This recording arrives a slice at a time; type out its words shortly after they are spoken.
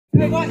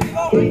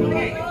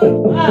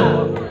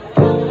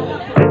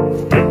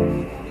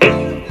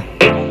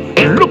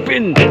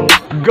LUPIN.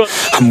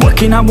 I'm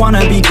working, I wanna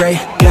be great,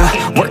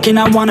 yeah. Working,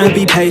 I wanna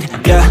be paid,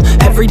 yeah.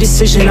 Every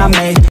decision I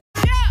made.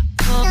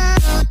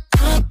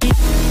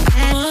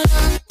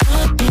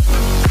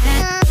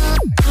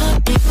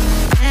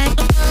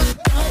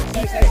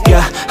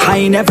 Yeah, I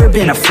ain't never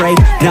been afraid,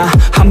 nah.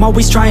 I'm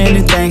always trying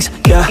new things,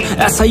 yeah.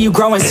 That's how you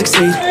grow and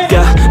succeed,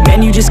 yeah.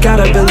 Man, you just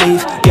gotta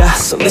believe, yeah.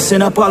 So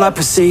listen up while I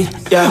proceed,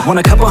 yeah. Want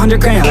a couple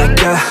 $100,000, like,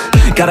 yeah.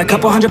 Got a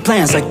couple hundred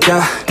plans, like,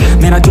 yeah.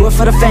 Man, I do it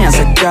for the fans,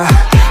 like, yeah.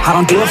 I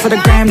don't do it for the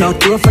gram, no.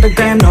 Do it for the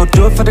gram, no.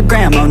 Do it for the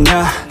gram, oh,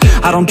 nah.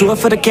 I don't do it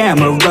for the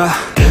camera,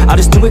 I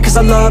just do it cause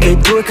I love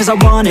it. Do it cause I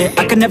want it.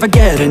 I can never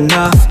get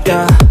enough,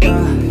 yeah.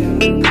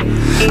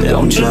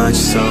 Don't judge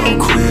so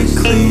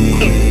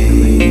quickly.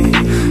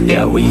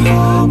 Yeah, we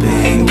all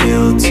been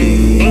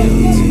guilty,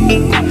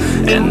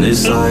 and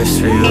this life's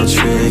real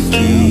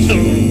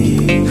tricky.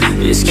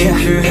 Just keep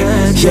your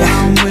head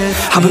down with me.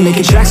 I've been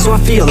making tracks so I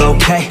feel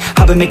okay.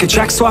 I've been making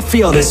tracks so I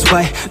feel this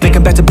way. Make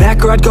them back to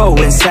back or I'd go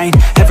insane.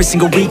 Every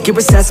single week it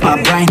resets my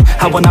brain.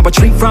 I will not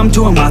retreat from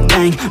doing my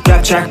thing.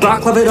 Rap, track,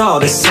 rock, love it all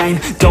the same.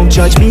 Don't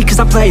judge me cause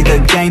I play the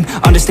game.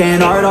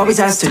 Understand art always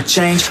has to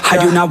change. I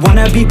do not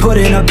wanna be put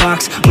in a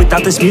box.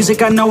 Without this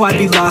music I know I'd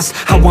be lost.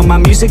 I want my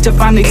music to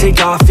finally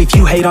take off. If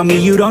you hate on me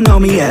you don't know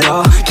me at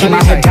all. Keep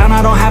my head down,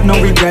 I don't have no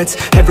regrets.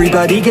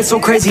 Everybody gets so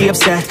crazy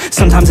upset.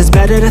 Sometimes it's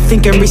better to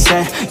think and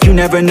reset. You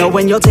never know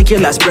when you'll take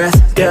your last breath,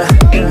 yeah.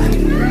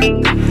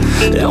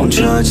 Don't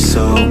judge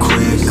so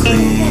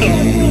quickly.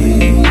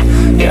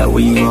 Yeah,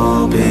 we've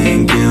all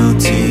been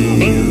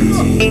guilty,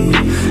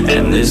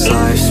 and this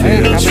life's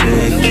real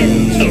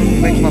tricky.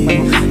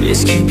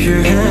 Just keep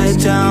your head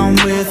down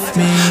with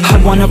me.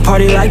 I wanna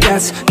party like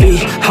Gatsby.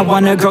 I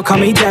want a girl call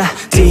me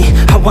daddy.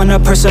 I want a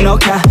personal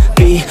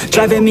cabby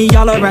driving me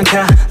all around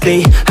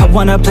Cali. I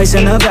want a place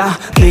in the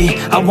valley.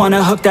 I want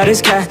a hook that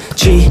is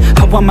catchy.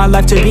 I want my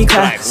life to be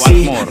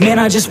classy. Man,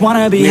 I just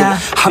wanna be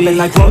happy. I've been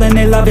like rolling,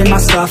 they loving my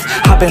stuff.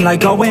 I've been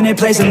like going and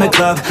plays in the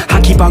club.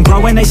 I keep on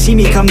growing, they see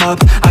me come up.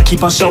 I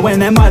keep on showing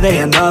them why they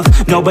in love.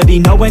 Nobody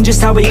knowing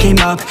just how we came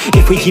up.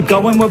 If we keep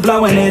going, we're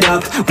blowing it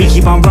up. We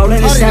keep on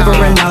rolling, it's never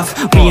enough.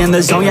 We in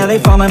the zone, yeah, they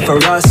falling for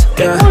us,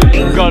 yeah.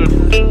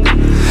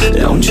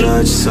 Don't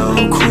judge so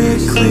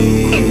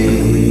quickly.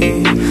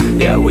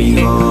 Yeah,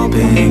 we've all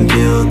been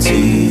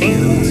guilty,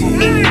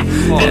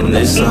 and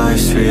this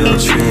life's real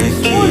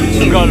tricky.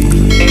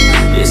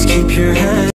 Just keep your head